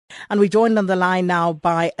And we're joined on the line now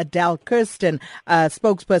by Adele Kirsten,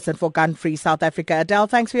 spokesperson for Gun Free South Africa. Adele,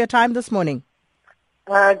 thanks for your time this morning.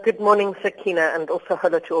 Good morning, Sakina, and also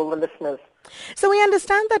hello to all the listeners. So we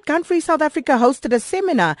understand that Gun Free South Africa hosted a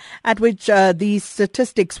seminar at which these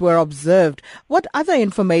statistics were observed. What other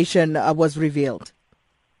information was revealed?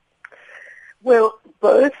 Well,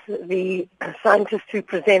 both the scientists who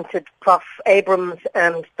presented, Prof. Abrams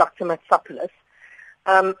and Dr. Matsopoulos,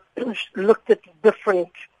 looked at different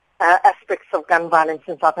aspects of gun violence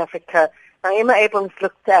in South Africa. Now, Emma Abrams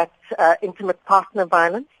looked at intimate partner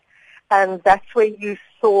violence, and that's where you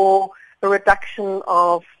saw a reduction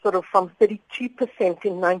of sort of from 32%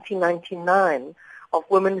 in 1999 of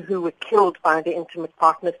women who were killed by their intimate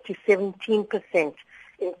partners to 17%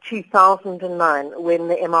 in 2009 when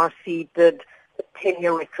the MRC did a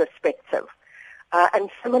 10-year retrospective. And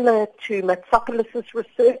similar to Matsopoulos'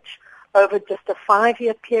 research, over just a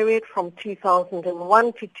 5-year period from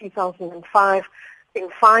 2001 to 2005, in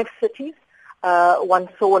 5 cities, one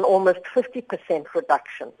saw an almost 50%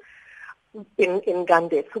 reduction in gun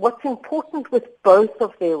deaths. What's important with both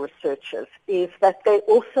of their researchers is that they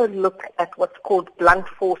also look at what's called blunt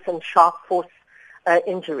force and sharp force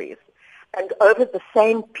injuries. And over the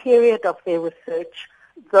same period of their research,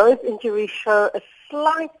 those injuries show a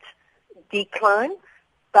slight decline,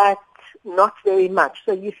 but not very much.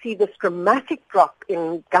 So you see this dramatic drop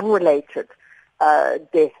in gun-related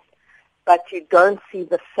deaths, but you don't see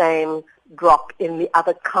the same drop in the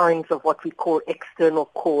other kinds of what we call external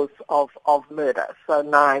cause of murder, so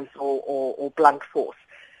knives or blunt force.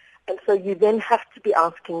 And so you then have to be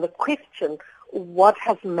asking the question, what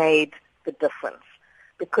has made the difference?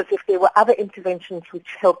 Because if there were other interventions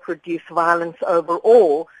which help reduce violence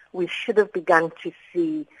overall, we should have begun to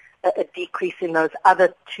see a decrease in those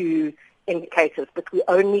other 2 indicators, but we're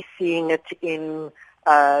only seeing it in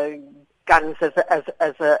guns as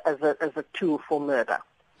a tool for murder.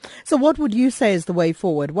 So what would you say is the way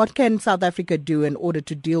forward? What can South Africa do in order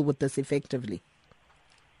to deal with this effectively?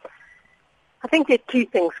 I think there are 2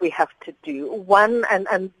 things we have to do. One,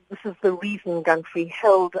 and this is the reason Gun Free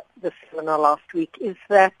held this seminar last week, is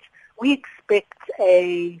that we expect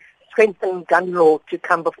a strengthened gun law to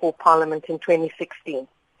come before Parliament in 2016.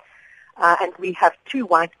 And we have 2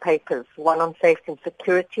 white papers, one on safety and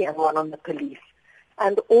security and one on the police.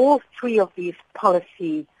 And all 3 of these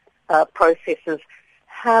policy processes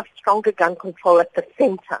have stronger gun control at the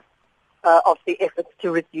center of the efforts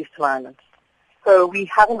to reduce violence. So we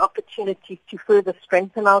have an opportunity to further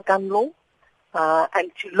strengthen our gun law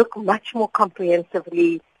and to look much more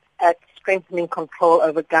comprehensively at strengthening control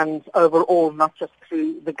over guns overall, not just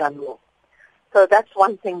through the gun law. So that's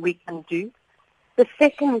one thing we can do. The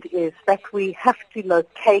second is that we have to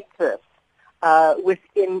locate this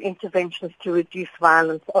within interventions to reduce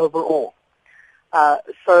violence overall.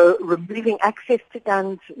 So removing access to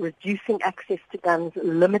guns, reducing access to guns,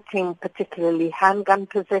 limiting particularly handgun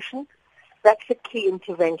possession, that's a key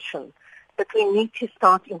intervention. But we need to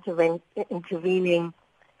start intervening,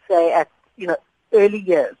 say, at early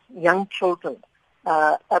years, young children,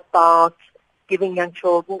 about giving young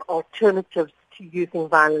children alternatives to using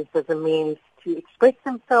violence as a means to express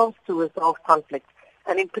themselves, to resolve conflict,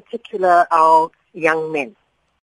 and in particular our young men.